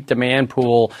very deep demand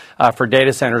pool for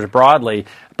data centers broadly.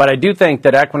 But I do think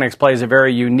that Equinix plays a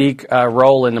very unique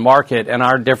role in the market, and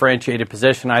our differentiated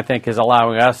position, I think, is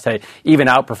allowing us to even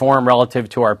outperform relative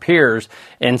to our peers.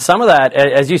 And some of that,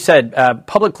 as you said,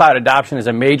 public cloud adoption is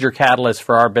a major catalyst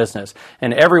for our business.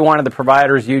 And every one of the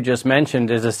providers you just mentioned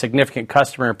is a significant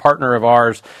customer and partner of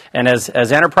ours. And as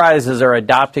enterprises are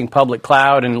adopting public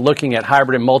cloud and looking at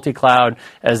hybrid and multi-cloud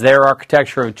as their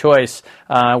architecture of choice,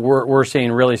 we're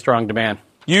seeing really strong demand.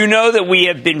 You know that we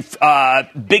have been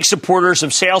big supporters of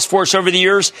Salesforce over the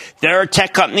years. They're a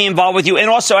tech company involved with you.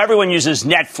 And also everyone uses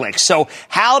Netflix. So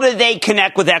how do they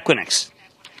connect with Equinix?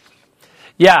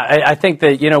 Yeah, I think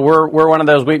that, we're one of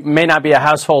those, we may not be a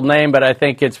household name, but I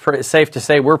think it's safe to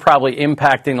say we're probably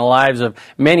impacting the lives of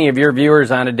many of your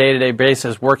viewers on a day-to-day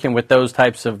basis working with those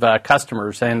types of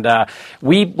customers. And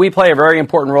we play a very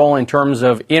important role in terms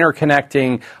of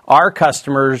interconnecting our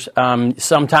customers,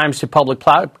 sometimes to public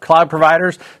cloud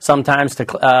providers, sometimes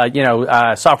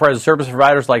to, software as a service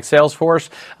providers like Salesforce,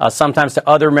 sometimes to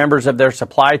other members of their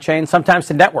supply chain, sometimes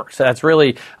to networks. That's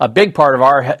really a big part of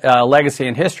our legacy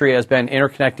and history has been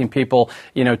interconnecting people,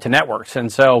 to networks.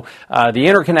 And so the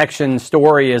interconnection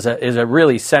story is a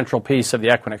really central piece of the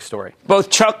Equinix story. Both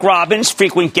Chuck Robbins,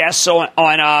 frequent guests on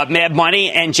Mad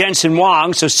Money, and Jensen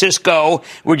Huang, so Cisco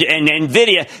and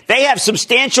NVIDIA, they have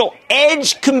substantial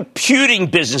edge computing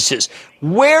businesses.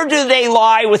 Where do they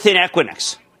lie within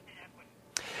Equinix?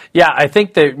 Yeah, I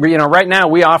think that, right now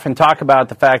we often talk about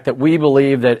the fact that we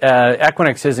believe that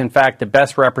Equinix is, in fact, the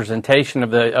best representation of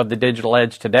the digital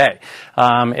edge today.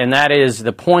 And that is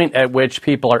the point at which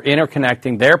people are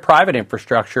interconnecting their private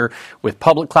infrastructure with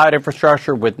public cloud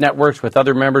infrastructure, with networks, with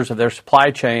other members of their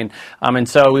supply chain. And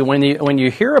so when you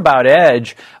hear about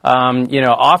edge,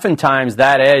 oftentimes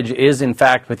that edge is, in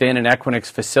fact, within an Equinix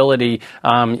facility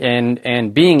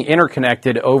and being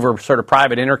interconnected over sort of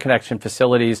private interconnection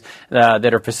facilities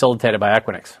that are facilitated by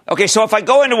Equinix. Okay, so if I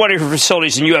go into one of your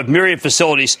facilities and you have myriad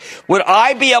facilities, would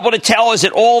I be able to tell, is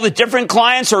it all the different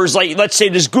clients, or is, like, let's say,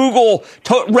 does Google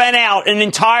rent out an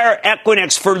entire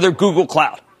Equinix for their Google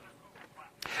Cloud?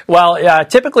 Well,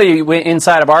 typically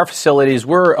inside of our facilities,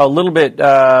 we're a little bit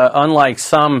unlike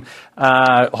some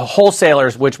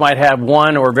wholesalers, which might have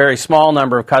one or very small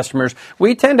number of customers,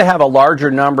 we tend to have a larger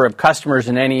number of customers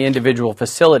in any individual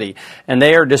facility, and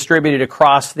they are distributed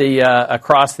across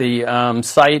the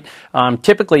site,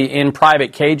 typically in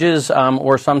private cages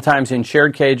or sometimes in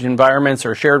shared cage environments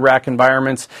or shared rack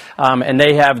environments, and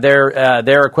they have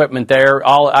their equipment there,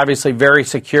 all obviously very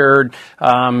secured,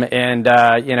 and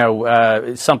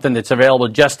something that's available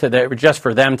just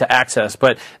for them to access.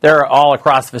 But they're all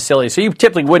across the facility, so you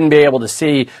typically wouldn't be able to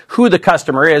see who the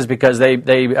customer is because they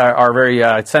are very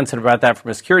sensitive about that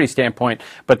from a security standpoint.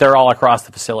 But they're all across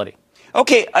the facility.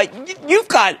 Okay, you've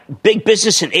got big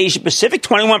business in Asia Pacific.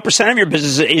 21% of your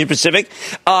business is in Asia Pacific.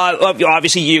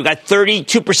 Obviously, you've got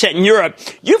 32% in Europe.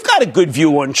 You've got a good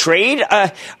view on trade.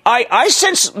 I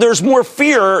sense there's more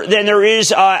fear than there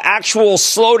is actual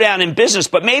slowdown in business,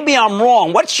 but maybe I'm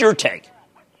wrong. What's your take?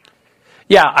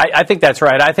 Yeah, I think that's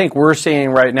right. I think we're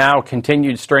seeing right now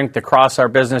continued strength across our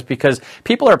business because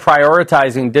people are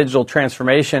prioritizing digital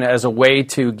transformation as a way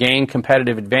to gain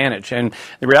competitive advantage. And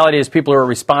the reality is people who are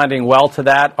responding well to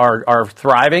that are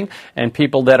thriving, and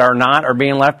people that are not are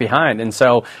being left behind. And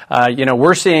so,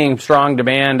 we're seeing strong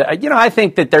demand. I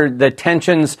think that the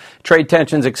tensions, trade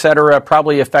tensions, et cetera,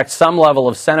 probably affect some level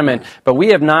of sentiment, but we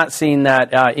have not seen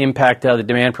that impact the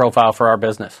demand profile for our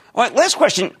business. All right, last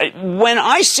question. When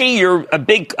I see your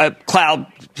big cloud,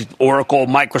 Oracle,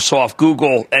 Microsoft,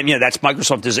 Google, and that's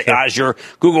Microsoft is Azure,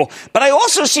 Google, but I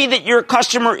also see that your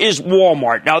customer is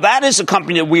Walmart. Now, that is a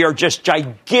company that we are just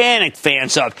gigantic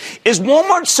fans of. Is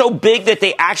Walmart so big that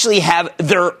they actually have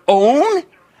their own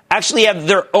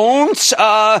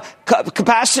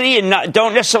capacity and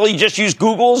don't necessarily just use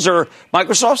Google's or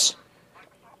Microsoft's?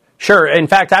 Sure. In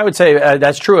fact, I would say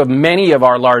that's true of many of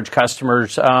our large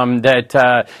customers,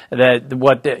 that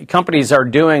what the companies are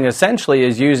doing essentially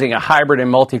is using a hybrid and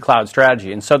multi-cloud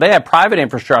strategy. And so they have private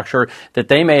infrastructure that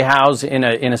they may house in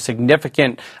a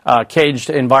significant caged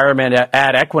environment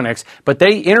at Equinix, but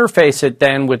they interface it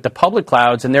then with the public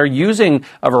clouds, and they're using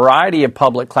a variety of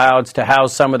public clouds to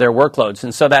house some of their workloads.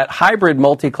 And so that hybrid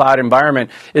multi-cloud environment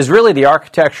is really the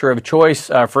architecture of choice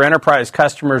for enterprise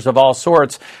customers of all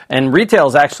sorts, and retail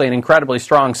is actually an incredibly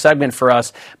strong segment for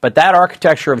us, but that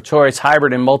architecture of choice,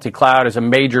 hybrid and multi-cloud, is a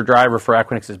major driver for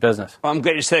Equinix's business. Well, I'm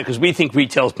glad you said it because we think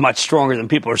retail is much stronger than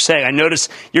people are saying. I notice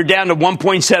you're down to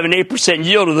 1.78%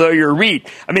 yield, although you're a REIT.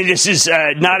 I mean, this is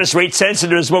not as rate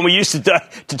sensitive as when we used to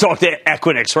talk to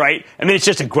Equinix, right? I mean, it's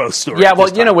just a growth story. Yeah, well,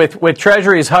 with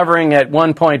treasuries hovering at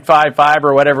 1.55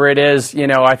 or whatever it is,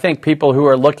 I think people who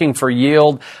are looking for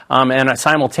yield and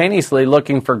simultaneously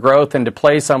looking for growth and to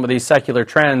play some of these secular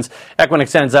trends,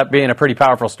 Equinix ends up being a pretty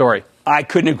powerful story. I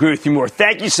couldn't agree with you more.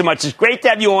 Thank you so much. It's great to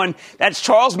have you on. That's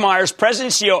Charles Myers,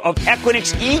 President and CEO of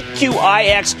Equinix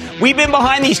EQIX. We've been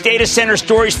behind these data center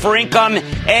stories for income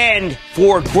and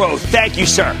for growth. Thank you,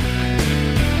 sir.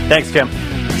 Thanks, Jim.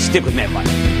 Stick with Mad Money.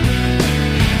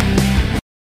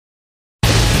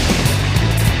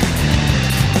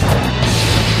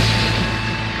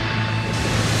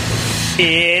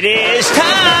 It is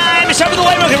time. It's time for the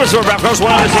lightning round.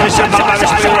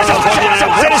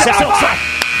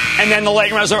 And then the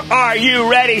lightning rounds are, are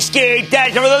you ready? Skate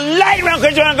that. For the lightning round,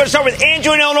 I'm going to start with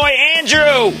Andrew in Illinois.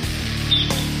 Andrew.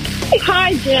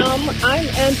 Hi, Jim. I'm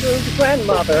Andrew's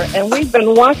grandmother, and we've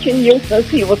been watching you since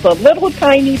he was a little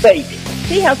tiny baby.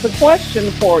 He has a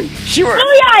question for you. Sure.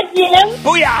 Booyah, Jim.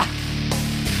 Booyah.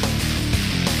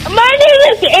 My name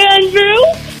is Andrew.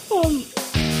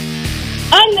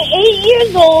 I'm 8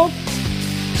 years old.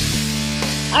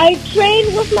 I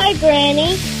train with my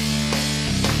granny.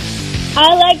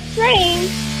 I like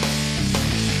trains.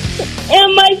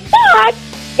 And my stock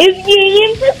is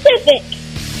Union Pacific.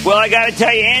 Well, I got to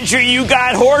tell you, Andrew, you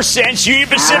got horse sense. Union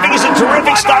Pacific is a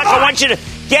terrific stock. I want you to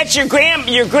get your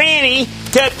granny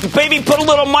to maybe put a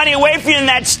little money away for you in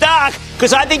that stock,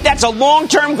 because I think that's a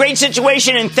long-term great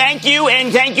situation. And thank you,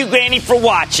 Granny, for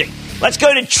watching. Let's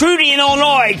go to Trudy in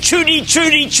Illinois. Trudy.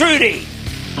 Jimmy,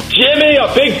 a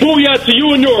big booyah to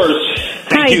you and yours.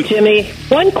 Hi, Jimmy.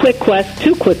 Two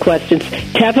quick questions.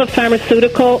 Teva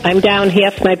Pharmaceutical, I'm down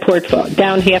half my portfolio,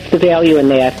 down half the value in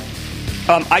that.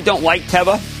 I don't like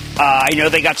Teva. I know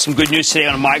they got some good news today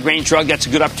on a migraine drug. That's a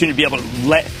good opportunity to be able to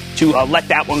let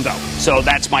that one go. So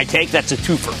that's my take. That's a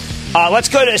twofer. Let's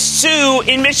go to Sue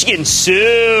in Michigan.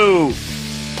 Sue.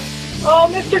 Oh,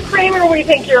 Mr. Cramer, we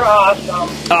think you're awesome.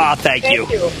 Thank you.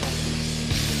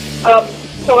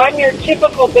 So I'm your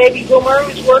typical baby boomer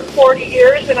who's worked 40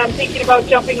 years, and I'm thinking about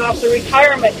jumping off the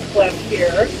retirement cliff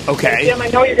here. Okay. Jim, I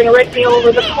know you're going to rake me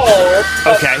over the coals.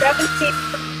 Okay.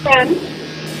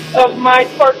 17% of my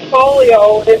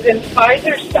portfolio is in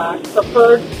Pfizer stock,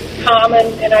 preferred, common,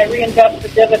 and I reinvest the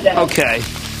dividend. Okay.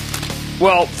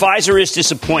 Well, Pfizer is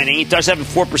disappointing. It does have a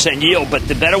 4% yield, but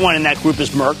the better one in that group is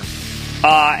Merck.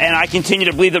 And I continue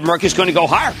to believe that Merck is going to go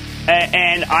higher.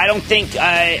 And I don't think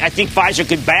I think Pfizer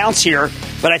could bounce here,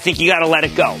 but I think you got to let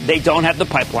it go. They don't have the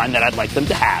pipeline that I'd like them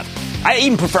to have. I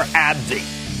even prefer AbbVie.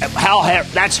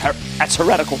 That's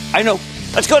heretical. I know.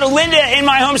 Let's go to Linda in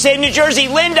my home state of New Jersey.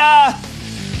 Linda!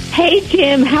 Hey,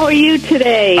 Jim. How are you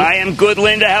today? I am good,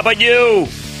 Linda. How about you?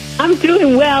 I'm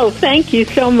doing well. Thank you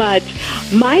so much.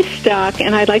 My stock,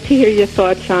 and I'd like to hear your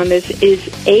thoughts on this, is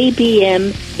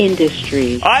ABM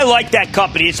Industries. I like that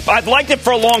company. I've liked it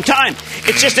for a long time.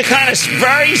 It's just a kind of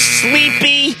very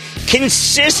sleepy,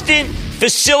 consistent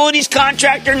facilities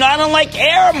contractor, not unlike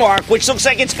Aramark, which looks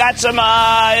like it's got some,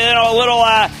 a little,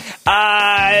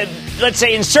 let's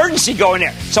say, insurgency going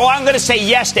there. So I'm going to say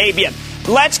yes to ABM.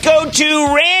 Let's go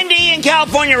to Randy in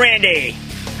California. Randy.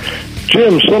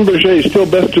 Jim, Schlumberger is still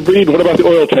best to breed. What about the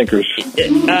oil tankers?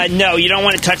 No, you don't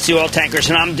want to touch the oil tankers.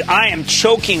 And I am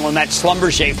choking on that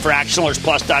Schlumberger for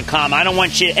ActionAlertsPlus.com. I don't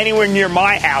want you anywhere near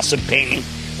my house of pain.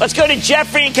 Let's go to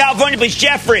Jeffrey in California, please.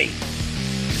 Jeffrey.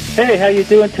 Hey, how you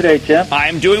doing today, Jim? I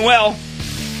am doing well.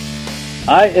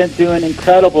 I am doing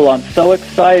incredible. I'm so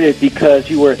excited because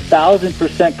you were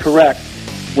 1,000% correct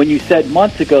when you said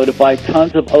months ago to buy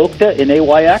tons of OCTA in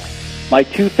AYX, my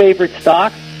two favorite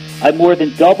stocks. I more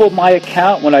than doubled my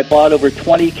account when I bought over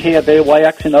 20K of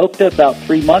AYX and OCTA about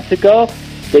 3 months ago.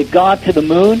 They've gone to the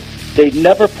moon. They've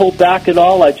never pulled back at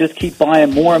all. I just keep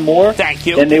buying more and more. Thank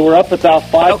you. And they were up about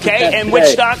 5%. Okay, and today. which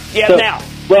stock do you have now?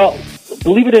 Well,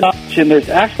 believe it or not, Jim, there's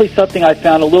actually something I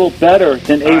found a little better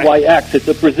than AYX. Right. It's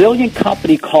a Brazilian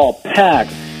company called PAG.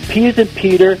 P as in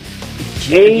Peter.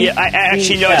 Yeah, I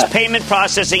actually know it's payment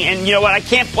processing, and you know what? I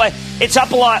can't bless. It's up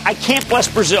a lot. I can't bless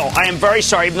Brazil. I am very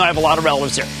sorry, even though I have a lot of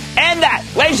relatives there. And that,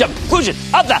 ladies and gentlemen, conclusion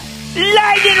of the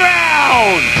Lightning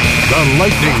Round. The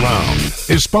Lightning Round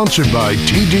is sponsored by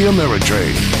TD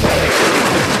Ameritrade.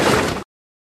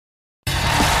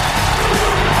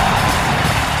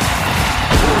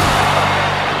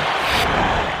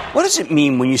 What does it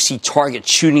mean when you see Target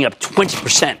shooting up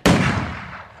 20%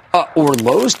 or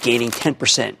Lowe's gaining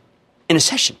 10% in a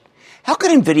session? How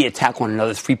could NVIDIA tackle on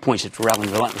another 3 points after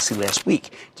rallying relentlessly last week?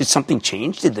 Did something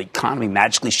change? Did the economy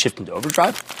magically shift into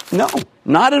overdrive? No,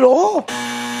 not at all.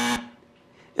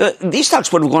 These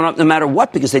stocks would have gone up no matter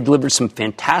what because they delivered some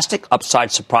fantastic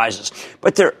upside surprises.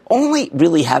 But they're only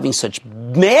really having such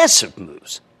massive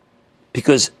moves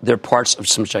because they're parts of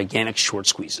some gigantic short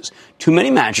squeezes. Too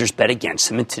many managers bet against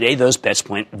them, and today those bets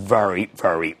went very,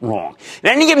 very wrong.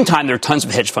 At any given time, there are tons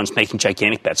of hedge funds making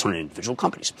gigantic bets on individual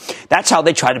companies. That's how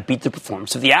they try to beat the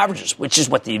performance of the averages, which is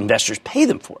what the investors pay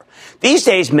them for. These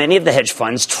days, many of the hedge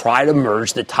funds try to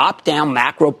merge the top-down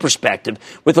macro perspective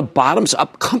with a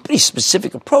bottoms-up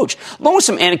company-specific approach, along with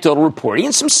some anecdotal reporting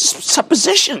and some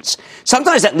suppositions.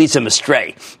 Sometimes that leads them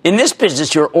astray. In this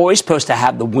business, you're always supposed to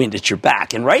have the wind at your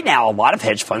back, and right now, a lot of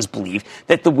hedge funds believe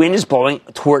that the wind is blowing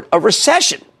toward a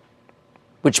recession,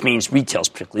 which means retail is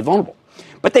particularly vulnerable.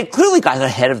 But they clearly got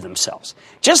ahead of themselves.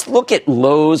 Just look at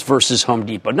Lowe's versus Home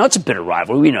Depot. Now, it's a bitter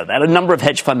rivalry. We know that. A number of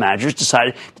hedge fund managers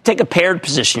decided to take a paired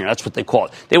position here. That's what they call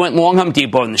it. They went long Home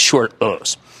Depot and the short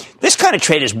Lowe's. This kind of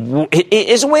trade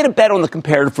is a way to bet on the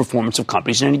comparative performance of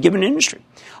companies in any given industry.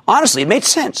 Honestly, it made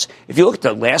sense. If you look at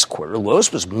the last quarter,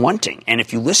 Lowe's was wanting. And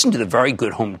if you listen to the very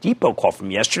good Home Depot call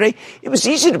from yesterday, it was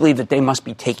easy to believe that they must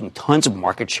be taking tons of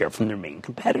market share from their main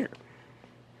competitor.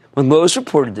 When Lowe's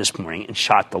reported this morning and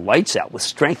shot the lights out with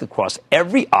strength across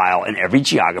every aisle and every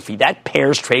geography, that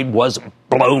pair's trade was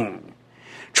blown.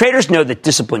 Traders know that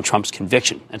discipline trumps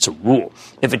conviction. That's a rule.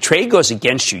 If a trade goes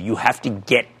against you, you have to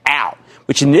get out,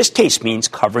 which in this case means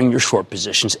covering your short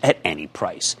positions at any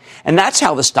price. And that's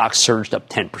how the stock surged up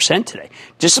 10% today.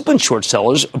 Disciplined short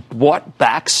sellers bought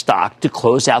back stock to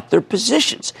close out their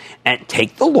positions and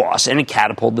take the loss, and it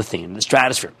catapulted the thing into the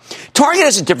stratosphere. Target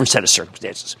has a different set of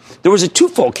circumstances. There was a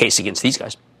twofold case against these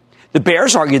guys. The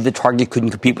bears argued that Target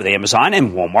couldn't compete with Amazon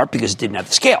and Walmart because it didn't have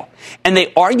the scale. And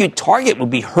they argued Target would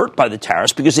be hurt by the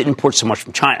tariffs because it imports so much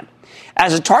from China.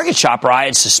 As a Target shopper, I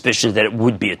had suspicions that it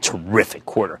would be a terrific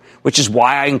quarter, which is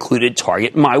why I included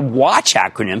Target in my WATCH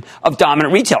acronym of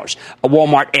dominant retailers: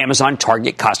 Walmart, Amazon,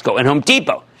 Target, Costco, and Home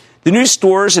Depot. The new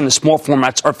stores and the small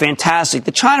formats are fantastic.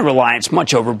 The China reliance,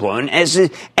 much overblown,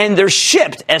 and their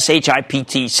shipped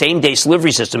SHIPT, same-day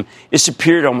delivery system, is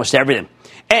superior to almost everything.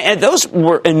 And those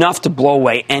were enough to blow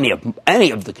away any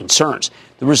of the concerns.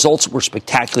 The results were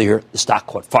spectacular. The stock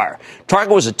caught fire.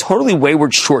 Target was a totally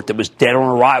wayward short that was dead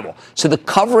on arrival. So the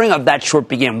covering of that short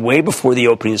began way before the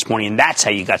opening this morning, and that's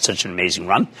how you got such an amazing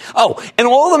run. Oh, and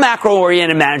all the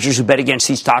macro-oriented managers who bet against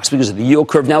these stocks because of the yield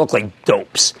curve now look like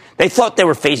dopes. They thought we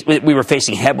were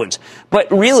facing headwinds. But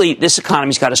really, this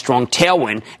economy's got a strong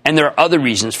tailwind, and there are other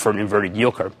reasons for an inverted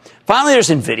yield curve. Finally, there's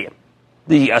NVIDIA,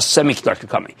 the semiconductor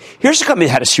company. Here's a company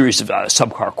that had a series of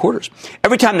subpar quarters.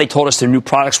 Every time they told us their new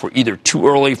products were either too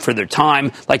early for their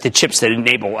time, like the chips that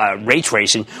enable ray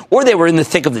tracing, or they were in the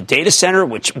thick of the data center,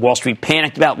 which Wall Street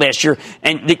panicked about last year,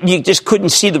 and you just couldn't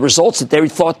see the results that they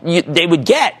thought they would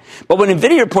get. But when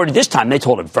NVIDIA reported this time, they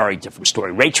told a very different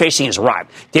story. Ray tracing has arrived.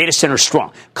 Data center is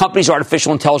strong. Companies'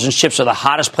 artificial intelligence chips are the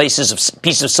hottest pieces of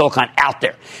silicon out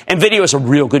there. NVIDIA is a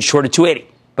real good short at 280.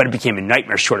 But it became a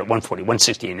nightmare short at 140,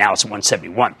 160, and now it's at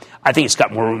 171. I think it's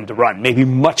got more room to run, maybe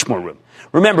much more room.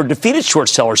 Remember, defeated short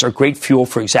sellers are great fuel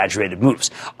for exaggerated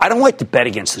moves. I don't like to bet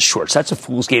against the shorts. That's a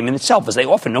fool's game in itself, as they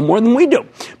often know more than we do.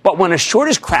 But when a short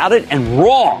is crowded and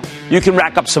wrong, you can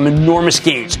rack up some enormous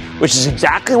gains, which is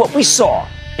exactly what we saw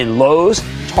in Lowe's,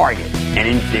 Target,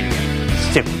 and NVIDIA.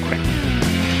 Stick with Cramer.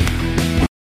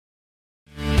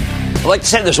 I'd like to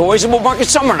say there's always a bull market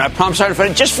somewhere, and I promise I'll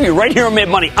find it just for you right here on Mad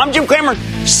Money. I'm Jim Cramer.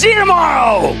 See you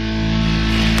tomorrow.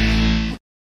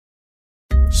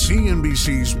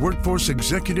 CNBC's Workforce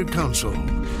Executive Council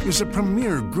is a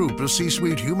premier group of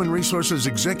C-suite human resources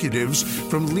executives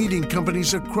from leading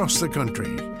companies across the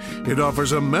country. It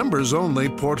offers a members-only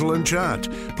portal and chat,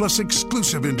 plus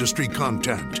exclusive industry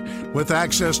content, with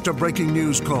access to breaking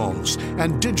news calls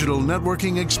and digital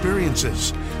networking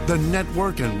experiences. The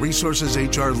network and resources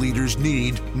HR leaders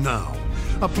need now.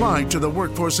 Apply to the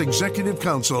Workforce Executive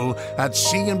Council at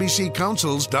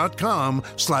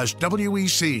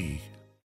cnbccouncils.com/WEC.